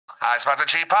High Spots and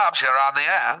Cheap Pops, you're on the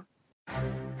air.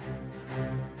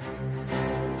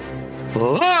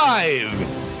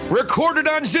 Live! Recorded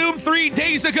on Zoom 3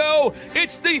 days ago,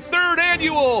 it's the third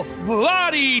annual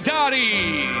Vladi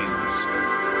Dadi'S.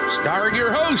 Starring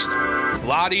your host,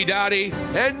 Vladi Dadi,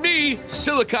 and me,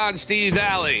 Silicon Steve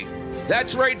Valley.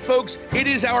 That's right, folks. It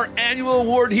is our annual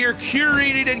award here,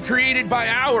 curated and created by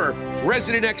our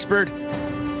resident expert,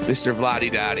 Mr.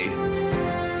 Vladi Dadi.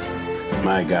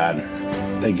 My God.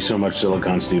 Thank you so much,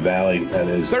 Silicon Steve Valley. That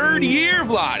is third year,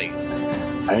 Vladi.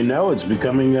 I know, it's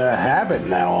becoming a habit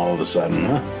now all of a sudden,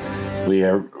 huh? We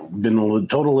have been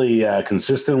totally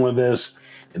consistent with this.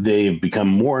 They've become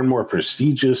more and more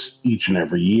prestigious each and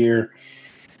every year.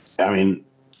 I mean,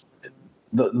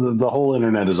 the whole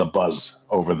internet is abuzz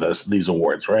over these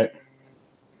awards, right?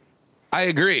 I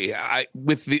agree.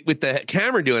 With the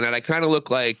camera doing it, I kind of look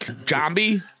like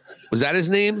Jambi. Was that his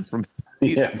name? From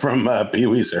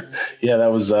Pee-wee's. Yeah,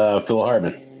 that was Phil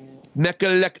Hartman.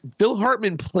 Phil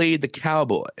Hartman played the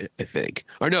cowboy, I think.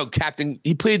 Or no, captain.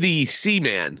 He played the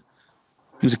seaman.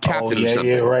 He was a captain or something.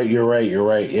 You're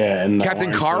right. Yeah, and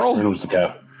Captain Carl? Was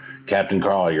Captain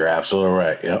Carl. You're absolutely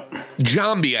right. Yep.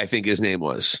 Jambi, I think his name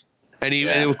was. And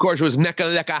and of course, it was Mecca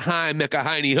Lecca Hi, Mecca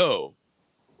Heiny Ho.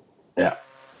 Yeah.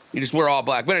 You just wear all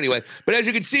black. But anyway, as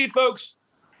you can see, folks,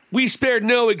 we spared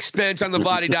no expense on the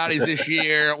Vladi Dadi's this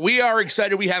year. We are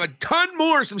excited. We have a ton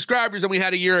more subscribers than we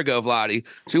had a year ago, Vladi.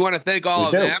 So we want to thank all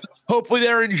of them. Hopefully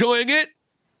they're enjoying it.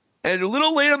 And a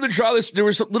little late on the draw, there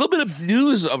was a little bit of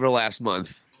news over the last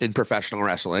month in professional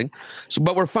wrestling.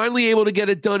 But we're finally able to get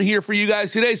it done here for you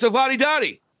guys today. So Vladi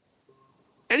Dadi,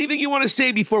 anything you want to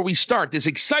say before we start this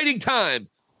exciting time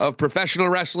of professional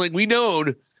wrestling we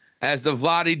known as the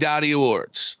Vladi Dadi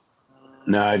Awards?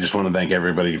 No, I just want to thank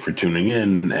everybody for tuning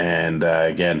in. And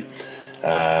again,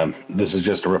 this is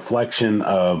just a reflection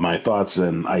of my thoughts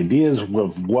and ideas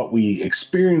of what we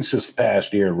experienced this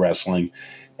past year of wrestling.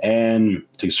 And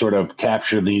to sort of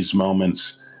capture these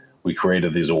moments, we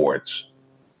created these awards.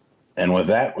 And with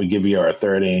that, we give you our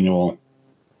third annual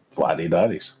Vladi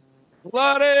Dadi's.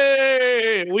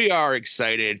 Vladi! We are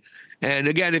excited. And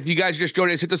again, if you guys just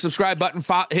joined us, hit the subscribe button,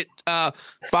 hit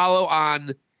follow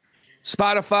on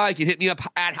Spotify. You can hit me up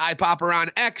at High Popper on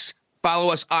X.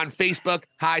 Follow us on Facebook,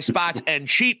 High Spots and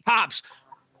Cheap Pops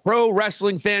Pro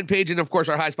Wrestling fan page, and of course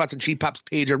our High Spots and Cheap Pops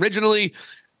page originally.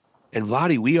 And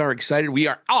Vladi, we are excited. We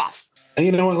are off. And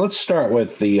you know what? Let's start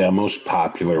with the most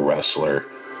popular wrestler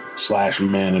 /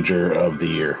 manager of the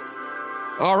year.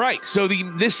 All right. So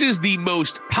this is the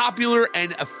most popular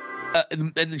and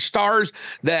the stars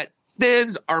that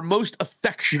fans are most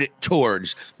affectionate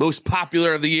towards. Most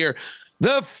popular of the year.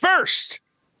 The first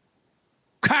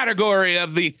category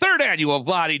of the third annual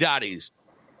Vladi Dadi's.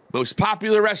 Most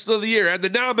popular wrestler of the year. And the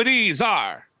nominees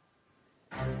are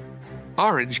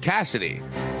Orange Cassidy,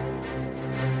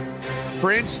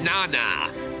 Prince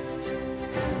Nana,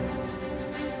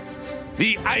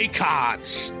 the Icon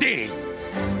Sting,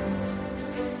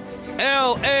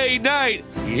 L.A. Knight,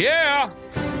 yeah,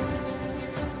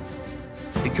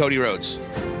 and Cody Rhodes.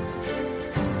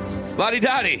 Vladi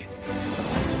Dadi,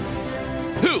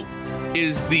 who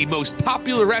is the most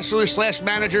popular wrestler /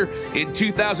 manager in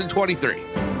 2023?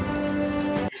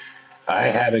 I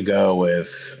had to go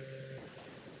with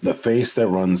the face that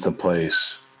runs the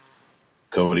place,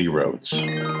 Cody Rhodes.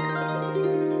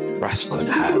 Wrestling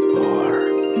have more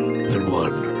than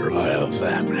one royal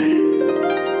family.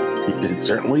 It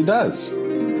certainly does.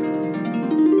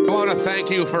 I want to thank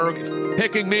you for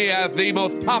picking me as the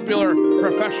most popular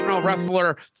professional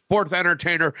wrestler, sports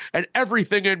entertainer, and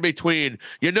everything in between.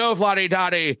 You know, Vladi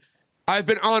Dadi, I've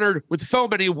been honored with so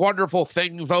many wonderful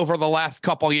things over the last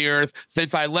couple years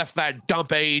since I left that dump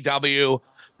AEW.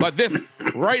 But this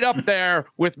right up there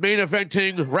with main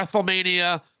eventing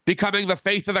WrestleMania, becoming the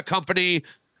face of the company,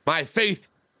 my faith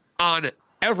on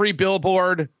every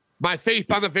billboard, my faith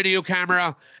on the video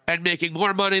camera, and making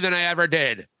more money than I ever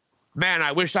did. Man,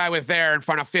 I wish I was there in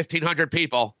front of 1,500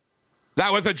 people.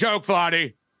 That was a joke,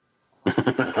 Vladi.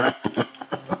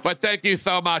 But thank you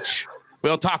so much.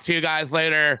 We'll talk to you guys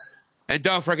later. And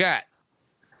don't forget,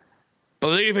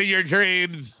 believe in your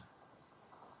dreams.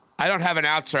 I don't have an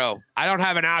outro. I don't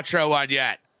have an outro one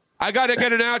yet. I got to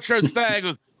get an outro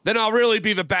thing. Then I'll really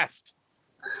be the best.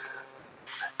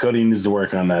 Cody needs to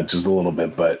work on that just a little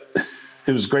bit, but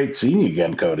it was great seeing you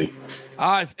again, Cody.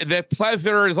 The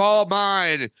pleasure is all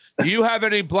mine. Do you have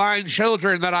any blind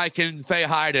children that I can say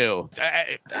hi to?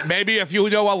 Maybe if you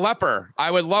know a leper, I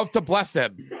would love to bless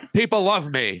him. People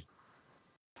love me.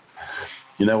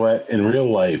 You know what? In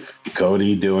real life,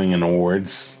 Cody doing an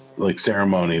awards like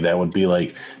ceremony, that would be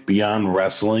like beyond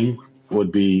wrestling.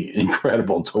 would be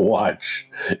incredible to watch.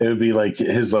 It would be like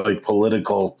his like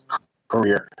political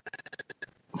career,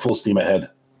 full steam ahead.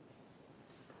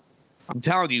 I'm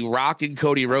telling you, Rock and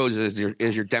Cody Rhodes is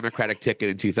your Democratic ticket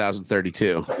in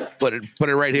 2032. Put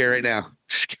it right here, right now.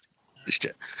 Just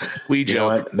kidding. We joke. You know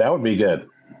what? That would be good.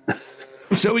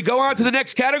 So we go on to the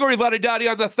next category, Vladi Dadi,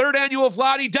 on the third annual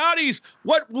Vladi Dadi's.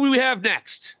 What do we have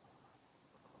next?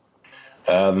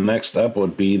 The next up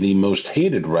would be the most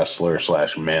hated wrestler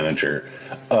 / manager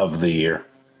of the year.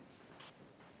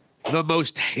 The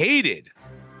most hated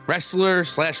wrestler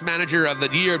 / manager of the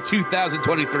year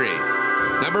 2023.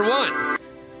 Number 1,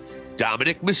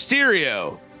 Dominic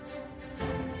Mysterio.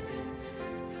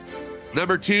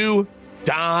 Number 2,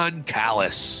 Don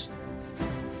Callis.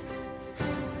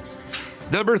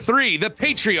 Number 3, the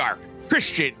Patriarch,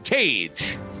 Christian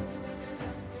Cage.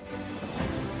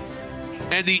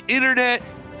 And the internet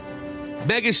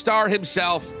megastar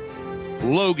himself,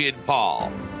 Logan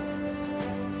Paul.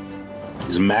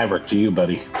 He's a maverick to you,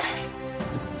 buddy.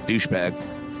 Douchebag.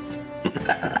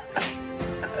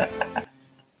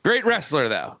 Great wrestler,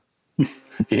 though.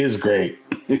 He is great.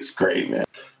 He's great, man.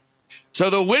 So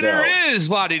the winner is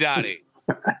Vladi Dadi.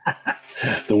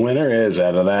 The winner is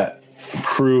out of that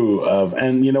crew of,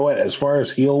 and you know what? As far as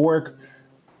heel work,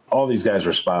 all these guys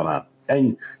are spot on.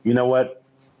 And you know what?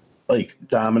 Like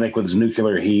Dominic with his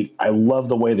nuclear heat, I love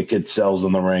the way the kid sells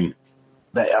in the ring.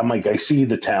 I'm like, I see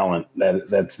the talent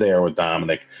that's there with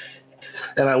Dominic,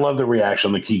 and I love the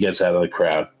reaction that he gets out of the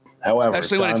crowd. However,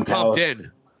 especially when it's pumped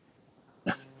in.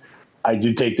 I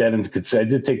did take that into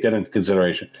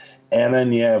consideration. And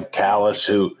then you have Callis,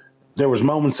 who there was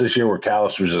moments this year where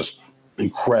Callis was just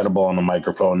incredible on the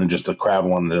microphone, and just the crowd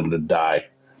wanted him to die.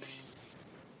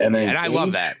 And then I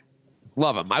love that.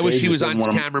 Love him. I wish he was on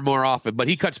camera more often, but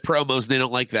he cuts promos, and they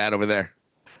don't like that over there.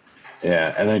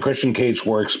 Yeah, and then Christian Cage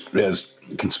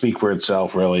can speak for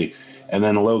itself, really. And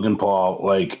then Logan Paul,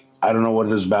 like, I don't know what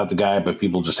it is about the guy, but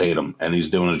people just hate him, and he's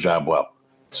doing his job well.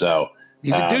 So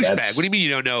he's a douchebag. What do you mean you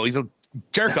don't know? He's a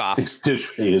jerk off. He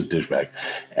is douchebag.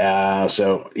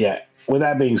 So, yeah, with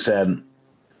that being said,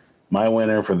 my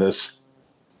winner for this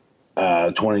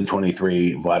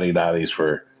 2023 Vladi Dadi's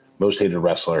for most hated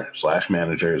wrestler /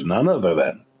 manager is none other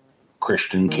than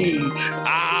Christian Cage.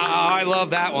 Ah, I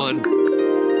love that one.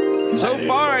 So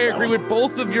far, I agree with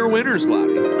both of your winners,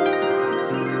 Vladi.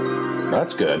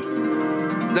 That's good.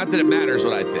 Not that it matters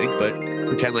what I think, but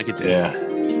pretend like it did. Yeah.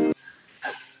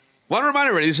 Want to remind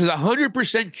everybody, this is 100%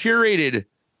 curated.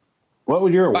 What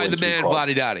would your awards by the man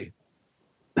Vladi Dadi?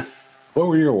 What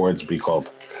would your awards be called?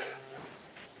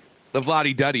 The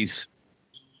Vladi Dadi's.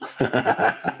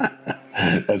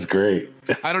 That's great.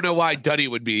 I don't know why Duddy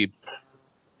would be.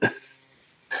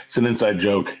 It's an inside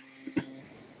joke.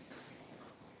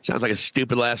 Sounds like a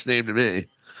stupid last name to me.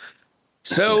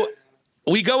 So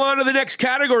we go on to the next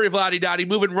category, Vladi Dadi.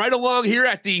 Moving right along here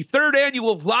at the third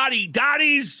annual Vladi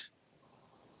Dadi's.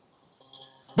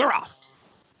 We're off.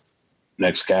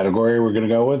 Next category we're going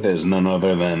to go with is none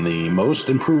other than the most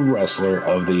improved wrestler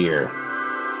of the year.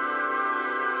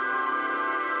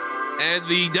 And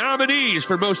the nominees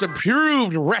for most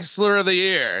improved wrestler of the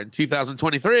year in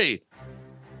 2023.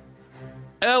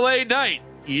 LA Knight.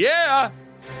 Yeah.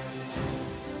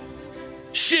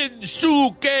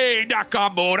 Shinsuke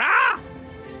Nakamura.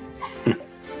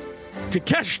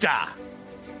 Takeshita.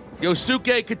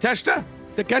 Yosuke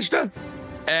Takeshita.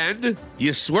 And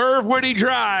you swerve when he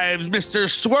drives, Mr.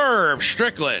 Swerve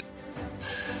Strickland.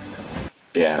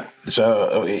 Yeah.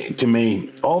 So to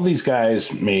me, all these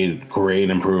guys made great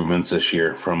improvements this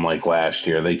year from like last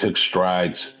year. They took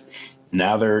strides.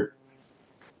 Now they're,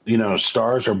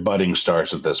 stars or budding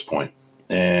stars at this point.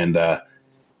 And,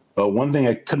 but one thing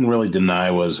I couldn't really deny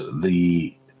was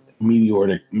the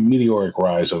meteoric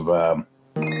rise of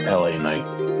LA Knight.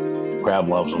 Crowd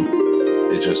loves him.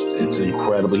 It's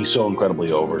incredible. He's so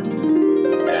incredibly over.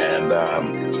 And,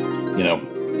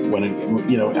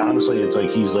 honestly, it's like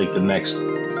he's like the next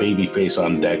baby face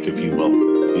on deck, if you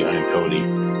will, behind Cody.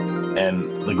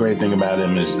 And the great thing about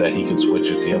him is that he can switch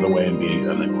it the other way and be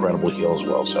an incredible heel as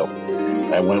well. So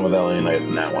I went with LA Knight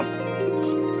in that one.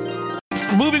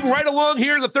 Moving right along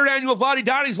here in the third annual Vladi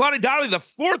Dadi's. Vladi Dadi, the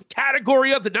fourth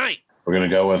category of the night. We're going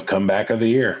to go with comeback of the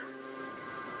year.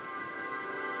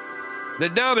 The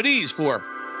nominees for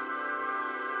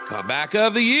comeback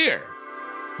of the year.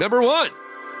 Number 1,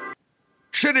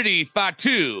 Trinity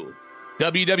Fatu.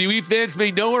 WWE fans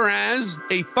may know her as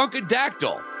a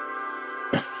Funkadactyl.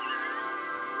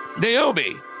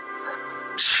 Naomi.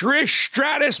 Trish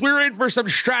Stratus. We're in for some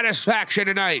Stratusfaction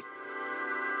tonight.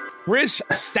 Chris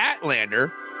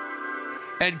Statlander.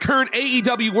 And current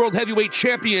AEW World Heavyweight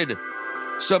Champion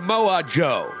Samoa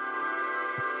Joe.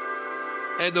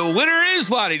 And the winner is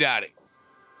Vladi Dadi.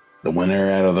 The winner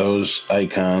out of those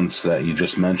icons that you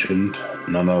just mentioned,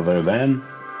 none other than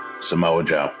Samoa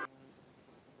Joe.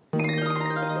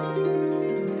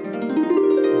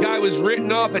 Guy was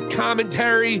written off at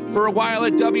commentary for a while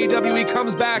at WWE,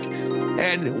 comes back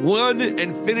and won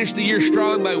and finished the year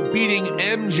strong by beating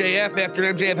MJF after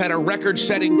MJF had a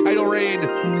record-setting title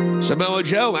reign. Samoa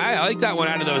Joe, I like that one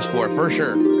out of those four, for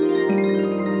sure.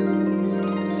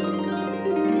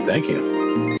 Thank you.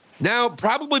 Now,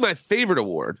 probably my favorite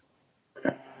award,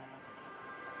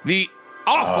 the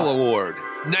Awful Award.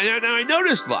 Now, I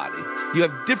noticed, Vladi, you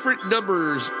have different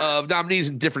numbers of nominees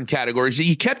in different categories.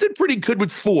 You kept it pretty good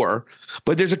with 4,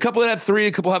 but there's a couple that have 3,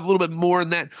 a couple have a little bit more than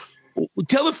that.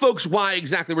 Tell the folks why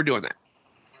exactly we're doing that.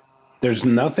 There's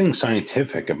nothing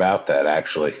scientific about that,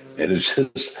 actually. It is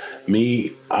just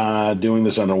me doing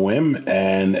this on a whim,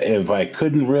 and if I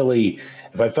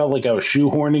felt like I was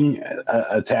shoehorning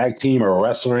a tag team or a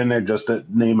wrestler in there just to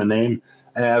name a name,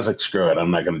 I was like, screw it,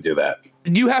 I'm not going to do that.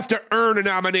 You have to earn a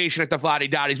nomination at the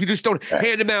Vladi Dadi's. We just don't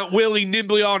hand them out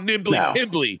willy-nimbly, all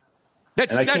nimbly.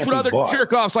 That's what other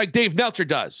jerk-offs like Dave Meltzer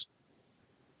does.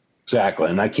 Exactly,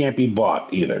 and I can't be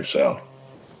bought either, so.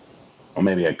 Or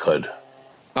maybe I could.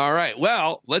 All right,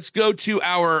 well, let's go to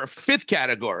our 5th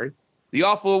category, the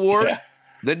Awful Award. Yeah.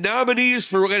 The nominees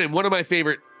for one of my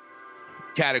favorite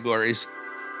categories.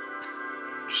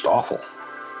 Just awful.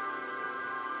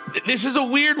 This is a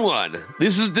weird one.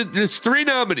 There's 3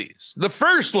 nominees. The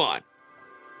first one,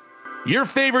 your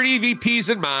favorite EVPs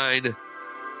and mine,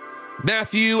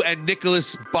 Matthew and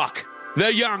Nicholas Buck,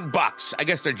 the Young Bucks. I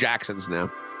guess they're Jacksons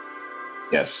now.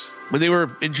 Yes. When they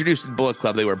were introduced in Bullet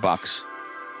Club, they were Bucks.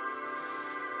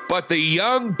 But the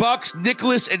Young Bucks,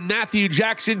 Nicholas and Matthew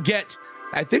Jackson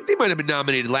I think they might have been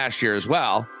nominated last year as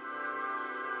well.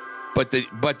 But the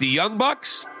Young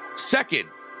Bucks, second,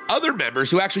 other members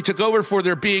who actually took over for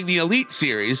their Being the Elite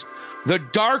series, the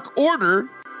Dark Order,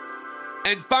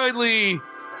 and finally,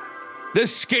 the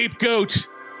Scapegoat,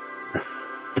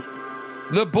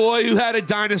 the boy who had a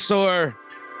dinosaur,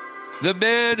 the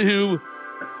man who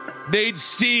made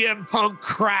CM Punk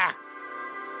crack,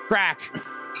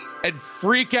 and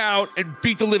freak out and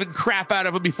beat the living crap out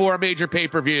of him before a major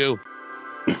pay-per-view.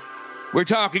 We're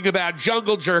talking about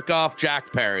Jungle Jerk-Off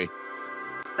Jack Perry.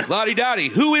 Vladi Dadi,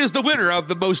 who is the winner of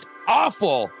the most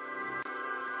awful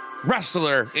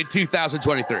wrestler in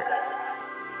 2023?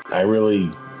 I really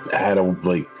had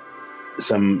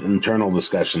some internal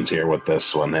discussions here with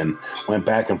this one and went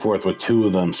back and forth with 2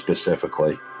 of them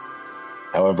specifically.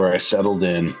 However, I settled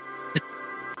in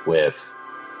with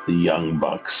the Young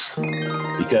Bucks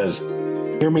because,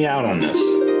 hear me out on this.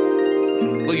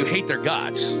 Well, you hate their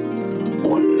guts.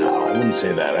 Well, no, I wouldn't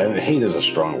say that. Hate is a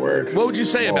strong word. What would you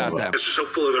say about them? They're so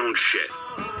full of their own shit.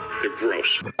 They're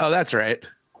gross. Oh, that's right.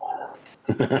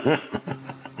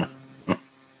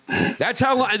 That's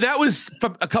how long, and that was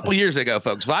from a couple years ago,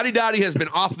 folks. Vladi Dadi has been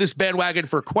off this bandwagon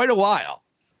for quite a while.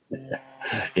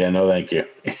 Yeah, no, thank you.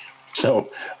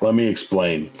 So let me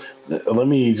explain. Let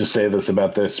me just say this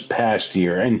about this past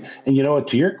year. And you know what,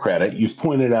 to your credit, you've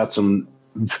pointed out some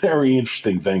very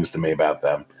interesting things to me about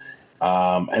them.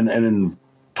 And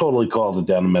totally called it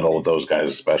down the middle with those guys,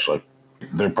 especially.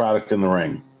 Their product in the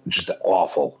ring, just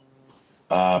awful.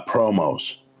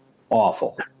 Promos,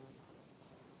 awful.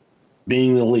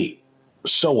 Being the Elite,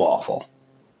 so awful.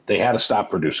 They had to stop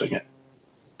producing it.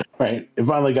 Right? It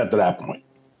finally got to that point.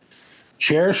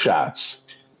 Chair shots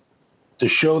to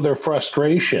show their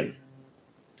frustration,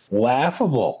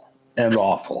 laughable and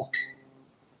awful.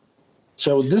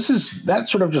 So that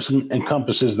sort of just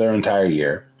encompasses their entire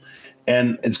year.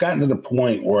 And it's gotten to the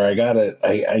point where I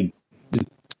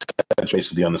touch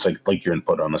base with you on this, like your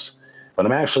input on this. But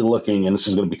I'm actually looking, and this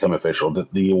is going to become official,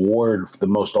 that the award for the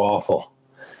most awful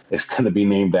is going to be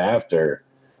named after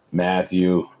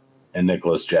Matthew and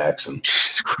Nicholas Jackson.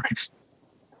 Jesus Christ.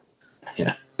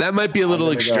 Yeah. That might be a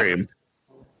little extreme.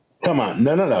 Come on.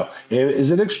 No. Is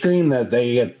it extreme that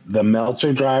the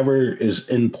Meltzer driver is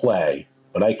in play,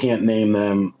 but I can't name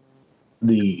them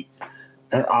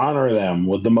or honor them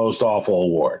with the most awful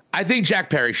award? I think Jack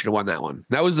Perry should have won that one.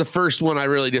 That was the first one I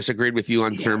really disagreed with you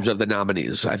on terms of the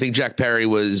nominees. I think Jack Perry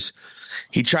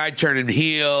he tried turning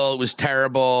heel. It was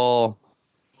terrible.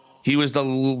 He was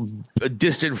a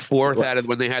distant fourth out of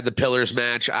when they had the Pillars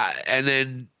match. And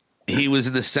then he was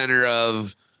in the center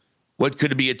of what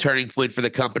could be a turning point for the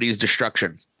company's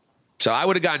destruction. So I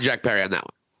would have gone Jack Perry on that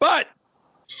one. But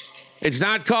it's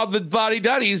not called the Vladi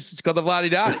Dadi's. It's called the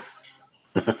Vladi Dadi.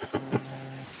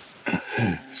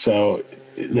 So,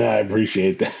 no, I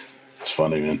appreciate that. It's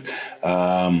funny,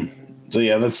 man. So,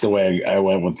 yeah, that's the way I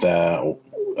went with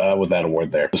with that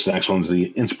award there. This next one's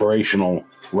the Inspirational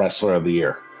Wrestler of the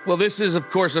Year. Well, this is, of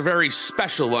course, a very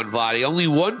special one, Vladi. Only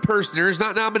one person. There is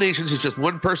not nominations. It's just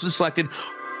one person selected.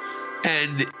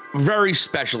 And very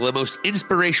special. The most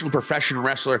inspirational professional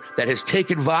wrestler that has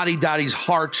taken Vladi Dadi's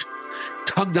heart,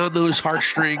 tugged on those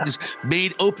heartstrings,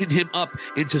 opened him up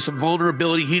into some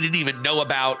vulnerability he didn't even know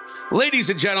about.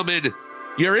 Ladies and gentlemen,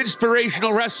 your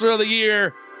Inspirational Wrestler of the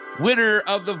Year, winner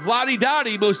of the Vladi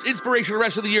Dadi Most Inspirational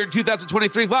Wrestler of the Year in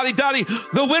 2023. Vladi Dadi,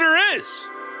 the winner is...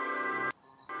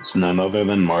 It's none other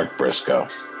than Mark Briscoe.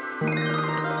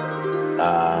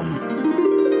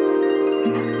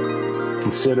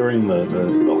 Considering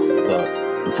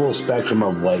the full spectrum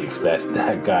of life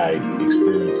that guy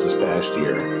experienced this past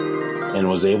year and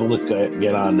was able to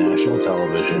get on national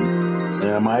television, and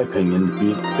in my opinion,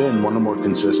 been one of the more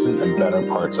consistent and better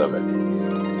parts of it.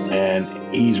 And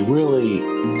he's really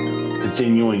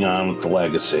continuing on with the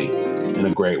legacy in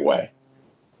a great way.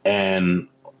 And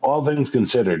all things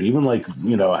considered, even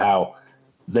how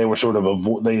they were sort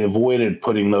of they avoided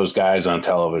putting those guys on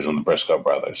television, the Briscoe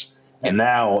brothers, and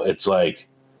now it's like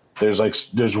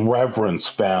there's reverence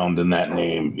found in that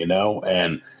name,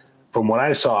 And from what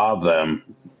I saw of them,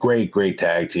 great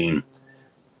tag team.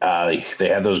 They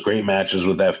had those great matches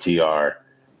with FTR,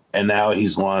 and now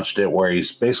he's launched it where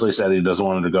he's basically said he doesn't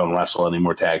want to go and wrestle any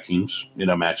more tag teams,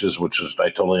 matches, which is I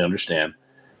totally understand.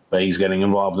 But he's getting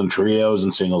involved in trios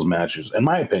and singles matches. In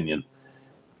my opinion,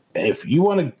 if you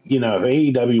want to, if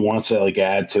AEW wants to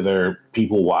add to their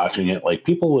people watching it,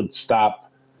 people would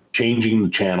stop changing the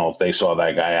channel if they saw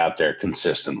that guy out there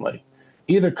consistently,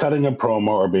 either cutting a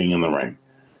promo or being in the ring.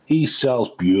 He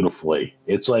sells beautifully.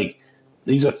 It's like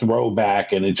he's a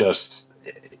throwback, and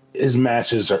his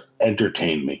matches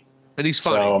entertain me. And he's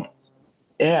funny. So,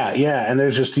 yeah, and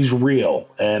he's real,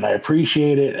 and I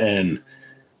appreciate it, and.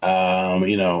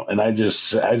 And I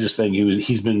just think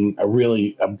he's been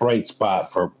a bright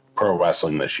spot for pro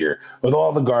wrestling this year with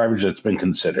all the garbage that's been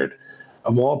considered.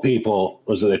 Of all people,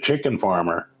 was it a chicken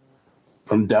farmer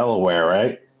from Delaware,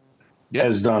 right? Yep.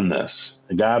 Has done this.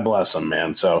 God bless him,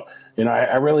 man. So,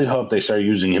 I really hope they start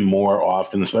using him more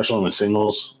often, especially in the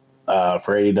singles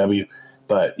for AEW.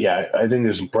 But yeah, I think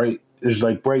there's bright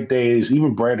days,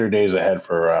 even brighter days ahead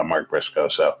for Mark Briscoe.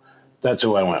 So that's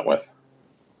who I went with.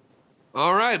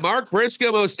 All right, Mark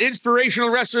Briscoe, Most Inspirational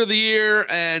Wrestler of the Year,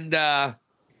 and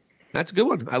that's a good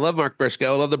one. I love Mark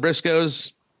Briscoe. I love the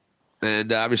Briscoes,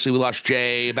 and obviously we lost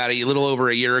Jay about a little over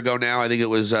a year ago now. I think it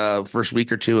was first week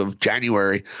or two of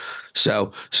January.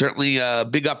 So certainly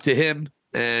big up to him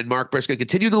and Mark Briscoe.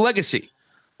 Continue the legacy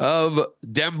of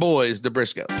them boys, the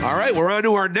Briscoe. All right, we're on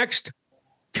to our next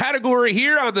category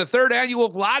here on the third annual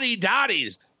Vladi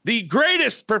Dadi's, the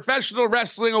greatest professional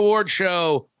wrestling award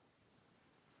show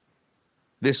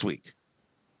this week.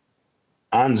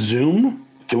 On Zoom?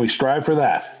 Can we strive for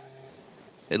that?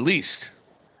 At least.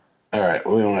 All right.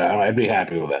 I'd be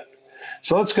happy with that.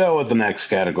 So let's go with the next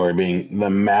category being the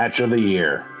Match of the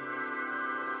Year.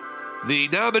 The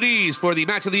nominees for the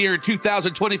Match of the Year in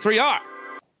 2023 are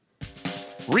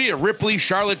Rhea Ripley,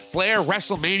 Charlotte Flair,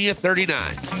 WrestleMania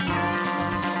 39.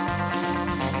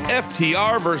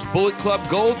 FTR versus Bullet Club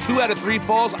Gold, 2 out of 3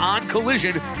 falls on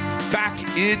Collision back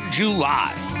in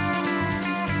July.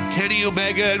 Kenny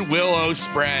Omega and Will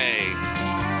Ospreay.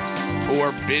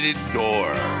 Forbidden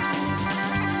Door.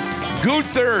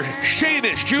 Gunther,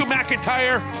 Sheamus, Drew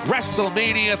McIntyre,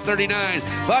 WrestleMania 39.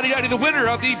 Vladi Dadi, the winner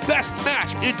of the best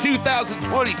match in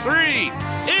 2023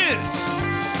 is...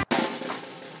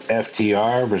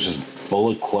 FTR versus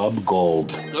Bullet Club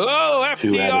Gold. Oh,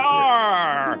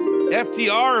 FTR!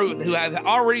 FTR, who have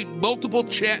already multiple...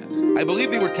 I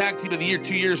believe they were Tag Team of the Year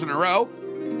 2 years in a row.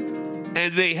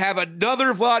 And they have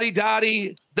another Vladi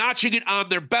Dadi notching it on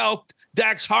their belt.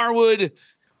 Dax Harwood.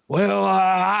 Well,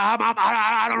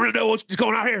 I don't really know what's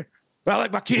going on here. But I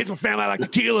like my kids, my family, I like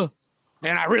tequila.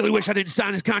 And I really wish I didn't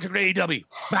sign this contract with AEW.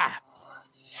 Bye.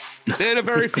 And a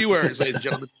very few words, ladies and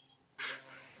gentlemen.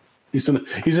 He's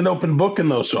an open book in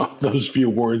those few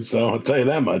words, so I'll tell you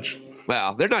that much.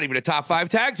 Well, they're not even a top 5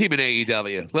 tag team in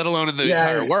AEW, let alone in the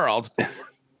entire world.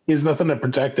 He has nothing to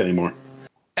protect anymore.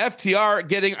 FTR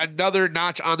getting another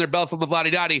notch on their belt from the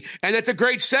Vladi Dadi. And that's a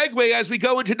great segue as we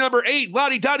go into number 8.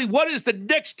 Vladi Dadi, what is the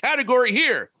next category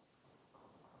here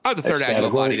on the third annual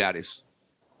Vladi Dadi's?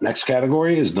 Next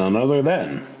category is none other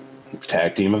than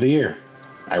Tag Team of the Year.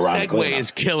 Ironically, segue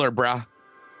is killer, bruh.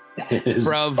 It is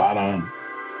spot on.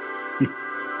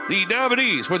 The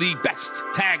nominees for the best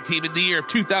tag team in the year of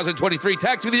 2023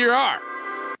 Tag Team of the Year are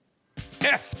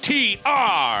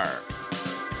FTR,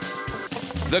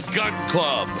 The Gun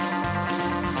Club,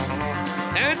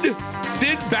 and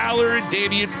Finn Balor and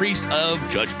Damian Priest of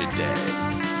Judgment Day.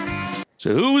 So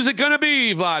who's it going to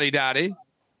be, Vladi Dadi?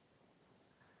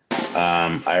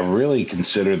 I really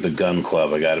considered the Gun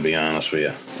Club. I got to be honest with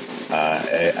you.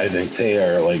 I think they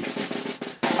are like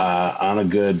on a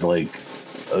good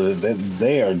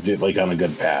they are like on a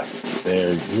good path.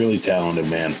 They're really talented,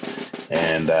 man,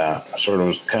 and sort of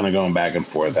was kind of going back and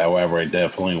forth. However, I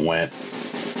definitely went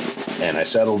and I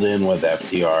settled in with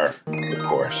FTR, of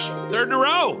course. Third in a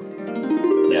row.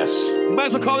 Yes. You might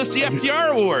as well call this the FTR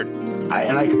award.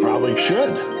 I probably should.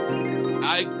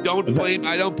 I don't blame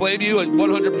you. I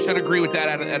 100% agree with that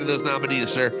out of those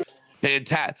nominees, sir.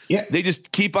 Fantastic. Yeah. They just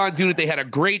keep on doing it. They had a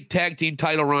great tag team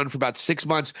title run for about 6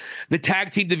 months. The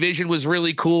tag team division was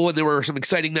really cool, and there were some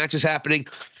exciting matches happening.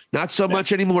 Not so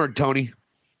much anymore, Tony.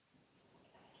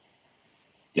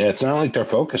 Yeah, it's not like they're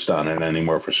focused on it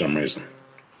anymore for some reason.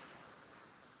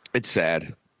 It's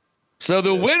sad. So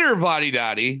the winner, Vladi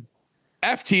Dadi,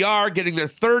 FTR getting their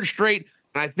third straight,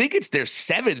 and I think it's their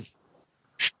seventh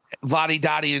Vladi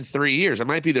Dadi in 3 years. It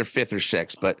might be their fifth or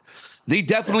sixth, but they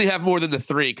definitely have more than the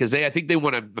three because I think they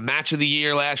won a match of the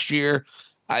year last year.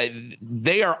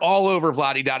 They are all over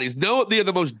Vladi Dadi's. No, they are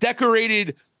the most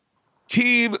decorated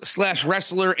team /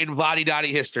 wrestler in Vladi Dadi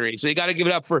history. So you got to give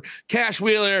it up for Cash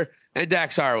Wheeler and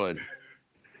Dax Harwood.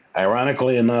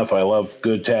 Ironically enough, I love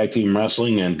good tag team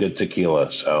wrestling and good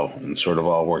tequila, so it sort of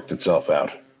all worked itself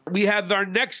out. We have our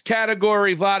next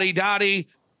category, Vladi Dadi.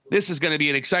 This is going to be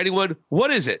an exciting one.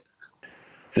 What is it?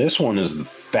 This one is the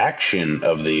faction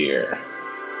of the year.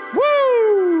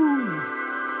 Woo!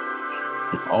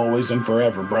 Always and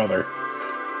forever, brother.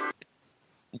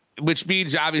 Which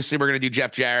means, obviously, we're going to do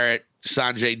Jeff Jarrett,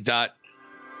 Sanjay Dutt.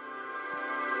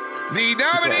 The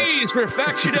nominees for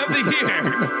Faction of the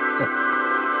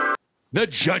Year. The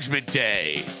Judgment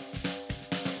Day.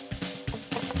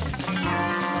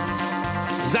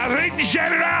 The Ring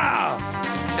General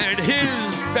and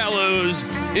his fellows,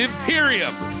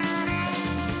 Imperium.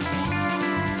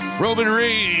 Roman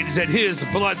Reigns and his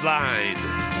bloodline.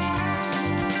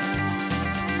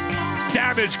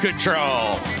 Damage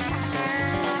Control.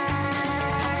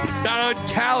 Don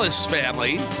Callis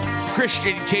family.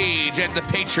 Christian Cage and the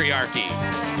Patriarchy.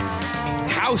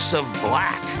 House of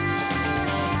Black.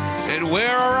 And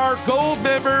where are our gold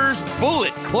members?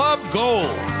 Bullet Club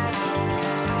Gold.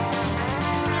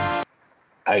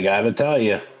 I gotta tell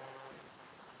you,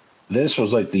 this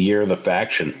was like the year of the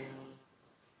faction.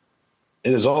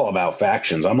 It is all about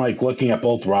factions. I'm like looking at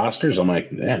both rosters. I'm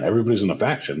like, man, everybody's in a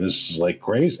faction. This is like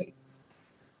crazy.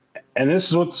 And this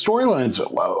is what the storylines,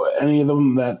 well, any of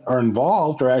them that are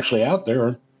involved or actually out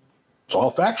there, it's all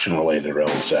faction related,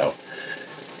 really. So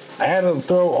I had to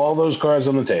throw all those cards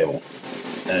on the table.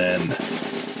 And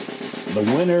the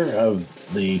winner of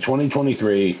the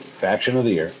 2023 Faction of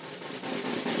the Year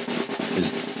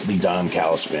is the Don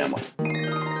Callis family.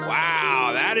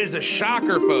 Wow, that is a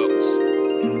shocker, folks.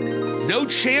 No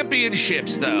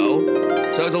championships, though.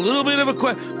 So it's a little bit of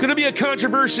going to be a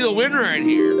controversial win right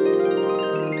here.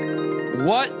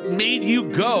 What made you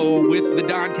go with the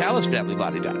Don Callis family,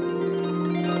 Vladi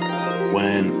Dadi?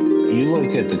 When you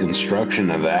look at the construction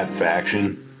of that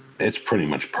faction, it's pretty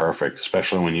much perfect,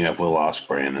 especially when you have Will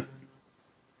Ospreay in it.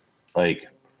 Like,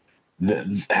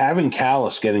 having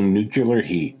Callis getting nuclear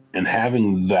heat and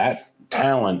having that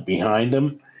talent behind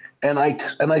him, and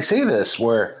I say this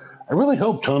where I really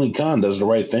hope Tony Khan does the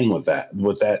right thing with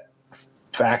that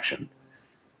faction.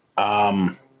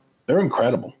 They're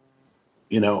incredible.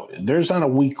 You know, there's not a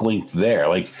weak link there.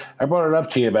 Like, I brought it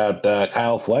up to you about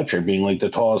Kyle Fletcher being like the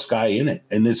tallest guy in it,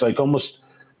 and it's like almost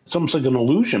like an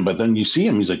illusion. But then you see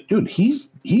him, he's like, dude,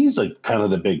 he's like kind of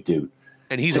the big dude,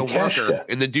 and he's a worker,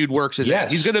 and the dude works his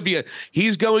ass. He's going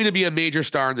to be a major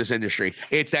star in this industry.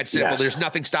 It's that simple. Yes. There's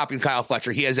nothing stopping Kyle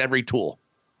Fletcher. He has every tool.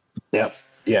 Yep.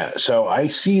 Yeah. So I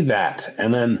see that,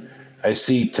 and then I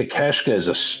see Takeshita as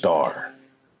a star.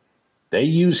 They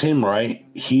use him right.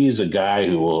 He is a guy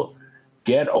who will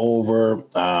get over.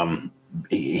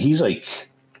 He's like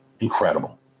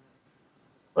incredible.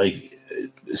 Like,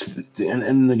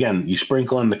 and again, you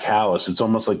sprinkle in the Callis, it's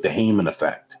almost like the Heyman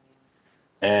effect.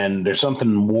 And there's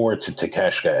something more to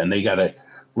Takeshita, and they got to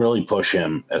really push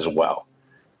him as well.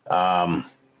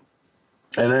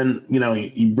 And then, you know,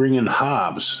 you bring in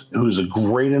Hobbs, who's a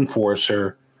great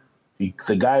enforcer.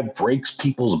 The guy breaks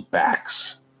people's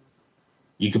backs.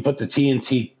 You can put the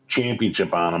TNT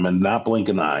championship on him and not blink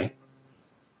an eye.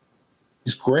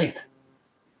 He's great.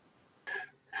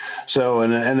 So,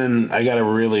 and then I got to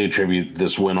really attribute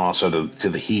this win also to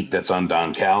the heat that's on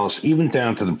Don Callis, even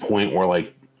down to the point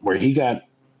where he got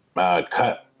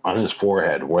cut on his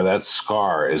forehead, where that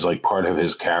scar is like part of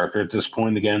his character at this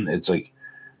point again. It's like,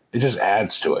 it just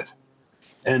adds to it.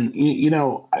 And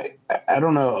I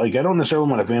don't know, like I don't necessarily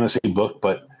want a fantasy book,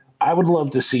 but I would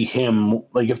love to see him,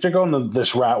 like if they're going to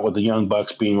this route with the Young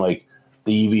Bucks being like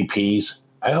the EVPs,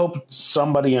 I hope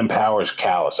somebody empowers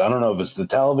Callis. I don't know if it's the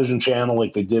television channel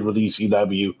like they did with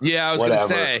ECW. Yeah, I was going to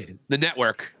say the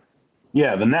network.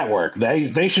 Yeah, the network.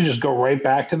 They should just go right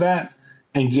back to that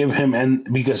and give him, and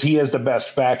because he has the best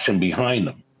faction behind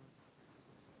him.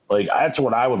 Like that's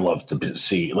what I would love to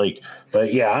see. Like,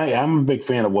 but yeah, I'm a big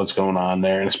fan of what's going on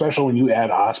there, and especially when you add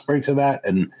Ospreay to that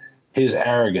and his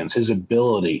arrogance, his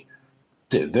ability.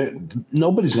 Dude,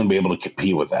 nobody's going to be able to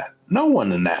compete with that. No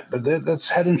one in that. That's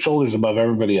head and shoulders above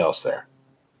everybody else there.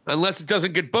 Unless it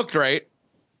doesn't get booked right.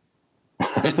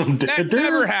 That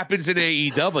never happens in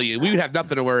AEW. We would have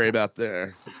nothing to worry about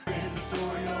there.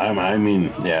 I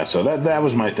mean, yeah. So that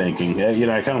was my thinking.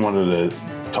 I kind of wanted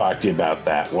to talk to you about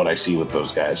that. What I see with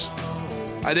those guys.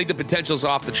 I think the potential's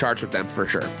off the charts with them for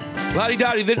sure. Vladi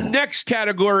Dadi, the next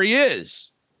category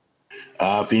is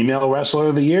female wrestler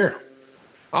of the year.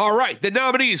 All right, the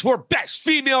nominees for Best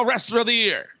Female Wrestler of the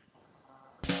Year.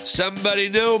 Somebody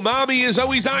know Mommy is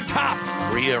always on top.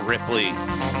 Rhea Ripley.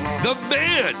 The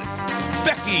Man,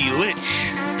 Becky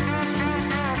Lynch.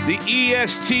 The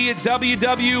EST at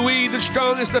WWE, the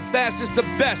strongest, the fastest, the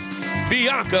best,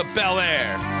 Bianca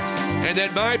Belair. And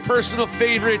then my personal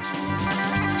favorite,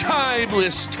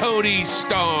 timeless Toni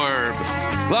Storm.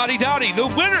 Vladi Dadi, the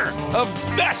winner of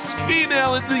Best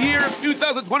Female in the year of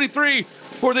 2023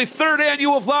 for the third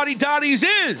annual Vladi Dadi's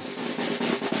is...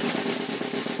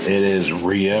 It is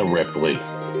Rhea Ripley.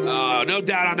 Oh, no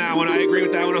doubt on that one. I agree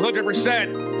with that one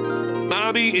 100%.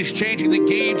 Mommy is changing the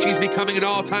game. She's becoming an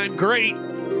all-time great.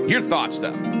 Your thoughts,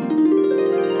 though?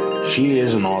 She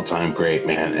is an all-time great,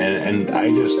 man. And I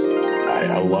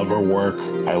love her work.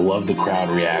 I love the crowd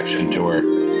reaction to her.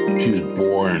 She was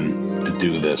born to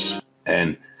do this.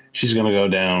 And she's going to go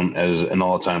down as an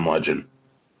all-time legend.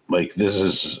 Like, this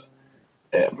is...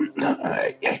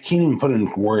 I can't even put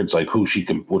in words like who she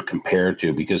would compare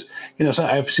to, because so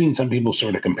I've seen some people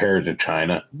sort of compare it to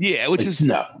China. Yeah, which is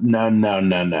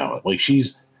no. Like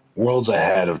she's worlds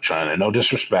ahead of China. No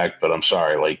disrespect, but I'm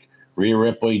sorry. Like Rhea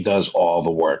Ripley does all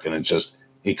the work, and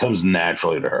it comes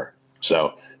naturally to her.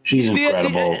 So she's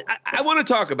incredible. I want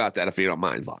to talk about that if you don't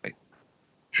mind, Vladi.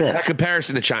 Sure. That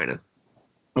comparison to China.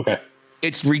 Okay.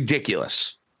 It's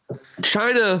ridiculous.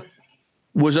 China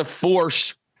was a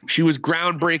force. She was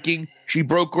groundbreaking. She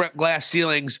broke glass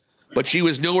ceilings, but she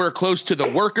was nowhere close to the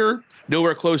worker,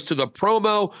 nowhere close to the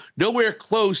promo, nowhere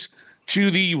close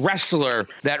to the wrestler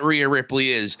that Rhea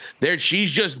Ripley is.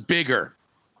 She's just bigger.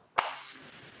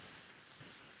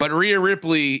 But Rhea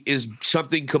Ripley is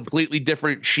something completely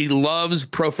different. She loves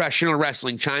professional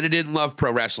wrestling. China didn't love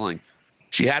pro wrestling.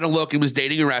 She had a look and was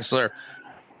dating a wrestler,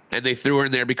 and they threw her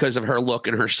in there because of her look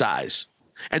and her size.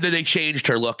 And then they changed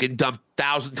her look and dumped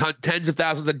tens of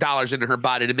thousands of dollars into her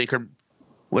body to make her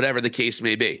whatever the case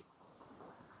may be.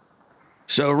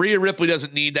 So Rhea Ripley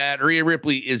doesn't need that. Rhea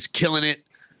Ripley is killing it.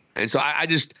 And so I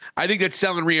think that's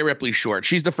selling Rhea Ripley short.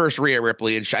 She's the first Rhea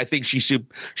Ripley, and I think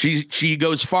she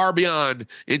goes far beyond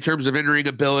in terms of in-ring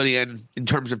ability and in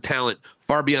terms of talent,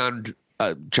 far beyond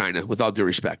China, with all due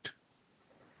respect.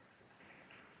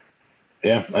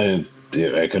 Yeah, I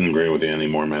couldn't agree with you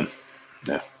anymore, man.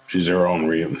 Yeah. She's her own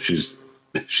Rhea.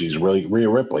 She's really Rhea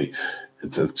Ripley.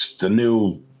 It's the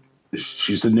new.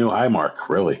 She's the new high mark,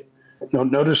 really.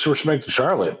 No disrespect to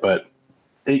Charlotte, but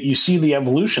you see the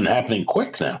evolution happening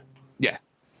quick now. Yeah.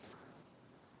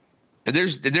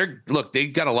 And look, they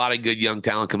got a lot of good young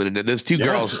talent coming in. Those two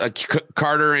girls,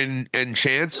 Carter and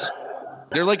Chance,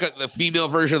 they're like the female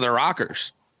version of the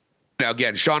Rockers. Now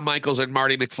again, Shawn Michaels and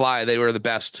Marty McFly, they were the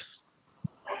best.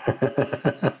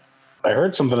 I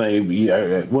heard something.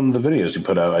 One of the videos you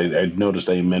put out, I noticed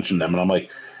they mentioned them, and I'm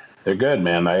like, they're good,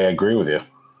 man. I agree with you.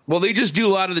 Well, they just do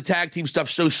a lot of the tag team stuff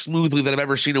so smoothly that I've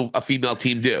ever seen a female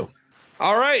team do.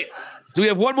 All right. Do we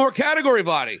have one more category,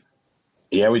 Vladi?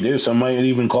 Yeah, we do. Some might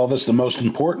even call this the most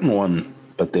important one,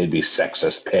 but they'd be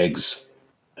sexist pigs.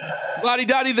 Vladi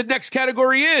Dadi, the next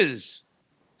category is?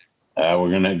 We're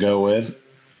going to go with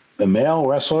the male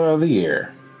wrestler of the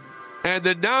year. And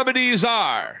the nominees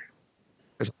are...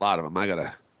 There's a lot of them. I got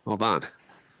to... Hold on.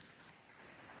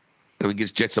 Let me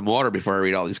get some water before I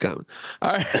read all these comments.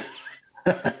 All right.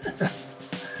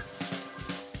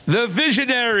 The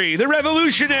visionary, the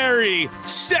revolutionary,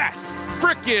 Seth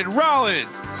frickin'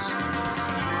 Rollins.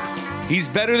 He's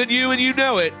better than you and you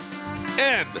know it.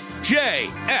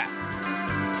 MJF.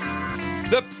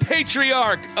 The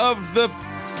patriarch of the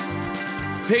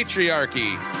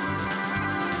patriarchy.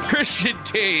 Christian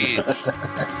Cage.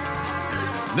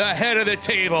 The head of the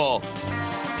table.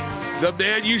 the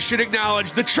man you should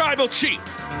acknowledge, the tribal chief,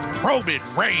 Roman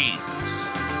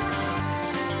Reigns.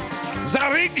 The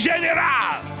Ring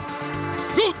General,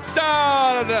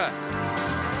 Gunther,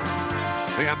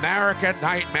 the American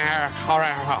Nightmare.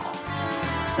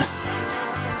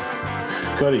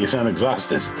 Cody, you sound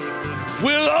exhausted.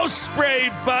 Will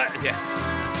Ospreay, but yeah.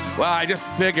 Well, I just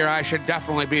figure I should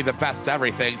definitely be the best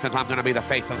everything since I'm going to be the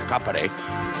face of the company.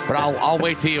 But I'll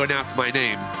wait till you announce my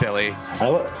name, Billy.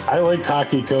 I like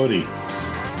cocky Cody.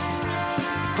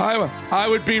 I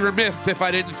would be remiss if I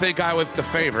didn't think I was the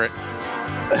favorite.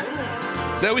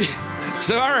 So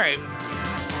all right.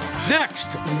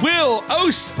 Next, Will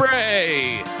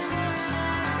Ospreay.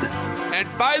 And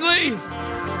finally,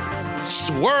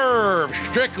 Swerve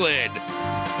Strickland.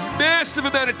 Massive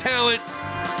amount of talent.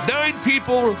 9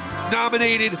 people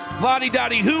nominated. Vladi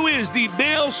Dadi, who is the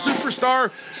male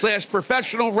superstar /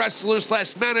 professional wrestler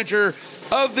 / manager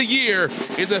of the year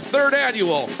in the 3rd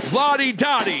annual Vladi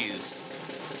Dadi's.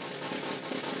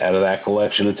 Out of that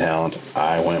collection of talent,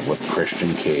 I went with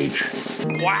Christian Cage.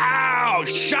 Wow,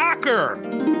 shocker.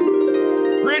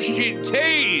 Christian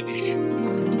Cage.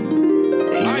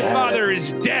 My father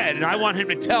is dead, and I want him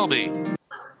to tell me.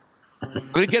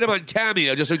 I'm going to get him on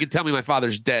Cameo just so he can tell me my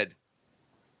father's dead.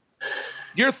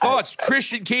 Your thoughts,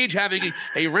 Christian Cage having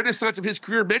a renaissance of his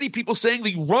career, many people saying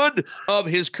the run of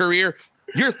his career.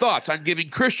 Your thoughts on giving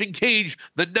Christian Cage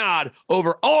the nod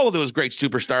over all of those great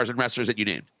superstars and wrestlers that you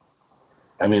named?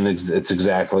 I mean, it's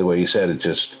exactly what you said. It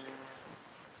just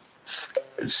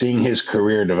seeing his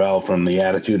career develop from the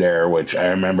Attitude Era, which I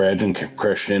remember edging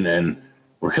Christian and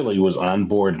really was on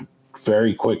board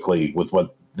very quickly with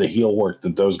what the heel work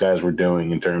that those guys were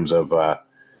doing in terms of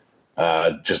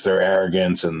just their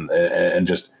arrogance and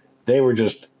just they were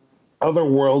just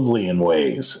otherworldly in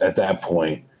ways at that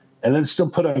point, and then still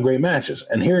put on great matches.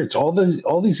 And here it's all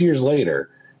these years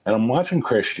later, and I'm watching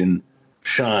Christian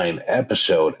shine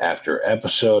episode after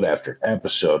episode after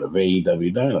episode of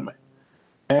AEW Dynamite.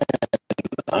 And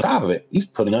on top of it, he's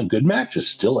putting on good matches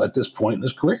still at this point in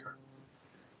his career.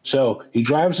 So he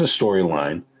drives the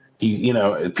storyline.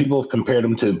 People have compared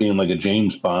him to being like a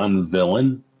James Bond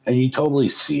villain, and you totally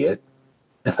see it.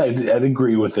 And I'd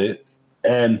agree with it.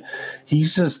 And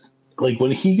he's just like,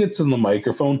 when he gets on the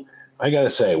microphone, I got to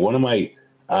say, one of my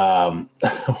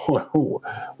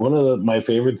my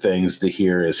favorite things to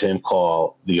hear is him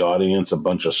call the audience a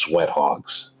bunch of sweat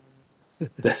hogs.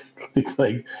 It's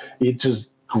like, it's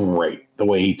just great the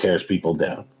way he tears people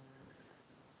down.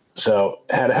 So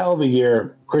had a hell of a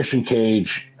year, Christian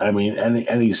Cage. I mean,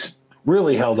 and he's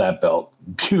really held that belt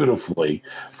beautifully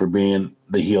for being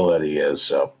the heel that he is.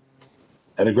 So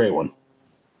had a great one.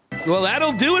 Well,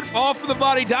 that'll do it all for the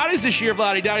Vladi Dadi's this year,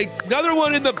 Vladi Dadi. Another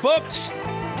one in the books.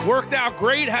 Worked out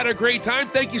great. Had a great time.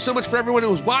 Thank you so much for everyone who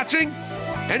was watching.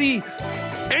 Any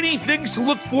things to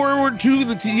look forward to in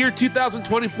the year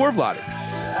 2024,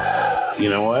 Vladi? You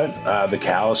know what? The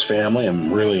Callis family,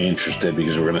 I'm really interested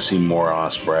because we're going to see more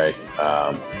Ospreay.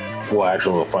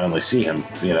 We'll finally see him,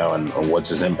 and what's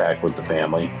his impact with the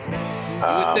family. You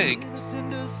would think.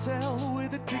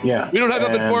 Yeah. We don't have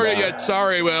nothing for you yet.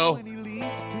 Sorry, Will.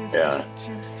 Yeah.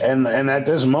 And at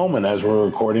this moment, as we're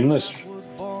recording this,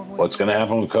 what's going to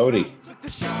happen with Cody?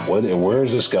 Where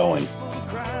is this going?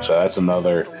 So that's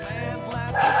another,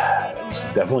 it's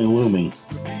definitely looming.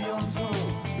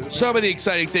 So many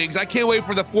exciting things. I can't wait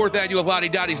for the 4th annual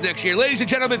Vladi Dadi's next year. Ladies and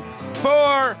gentlemen,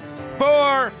 for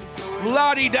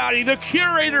Vladi Dadi, the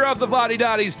curator of the Vladi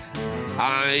Dadi's,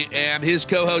 I am his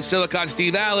co-host, Silicon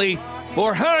Steve Alley.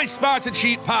 For High Spots and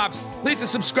Cheap Pops, hit the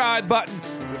subscribe button.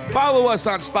 Follow us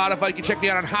on Spotify. You can check me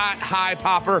out on High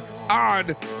Popper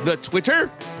on the Twitter,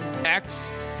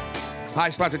 X,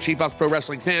 High Spots and Cheap Pops Pro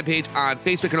Wrestling fan page on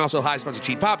Facebook, and also High Spots and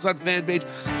Cheap Pops on fan page.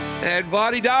 And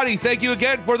Vladi Dadi, thank you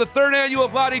again for the 3rd annual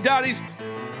Vladi Dadi's.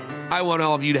 I want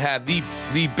all of you to have the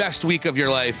best week of your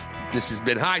life. This has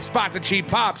been High Spots and Cheap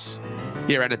Pops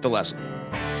here at The Lesson.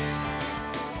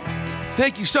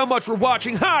 Thank you so much for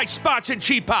watching High Spots and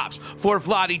Cheap Pops. For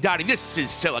Vladi Dadi, this is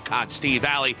Silicon Steve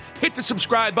Alley. Hit the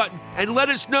subscribe button and let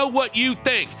us know what you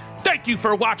think. Thank you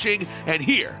for watching, and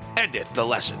here endeth the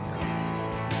lesson.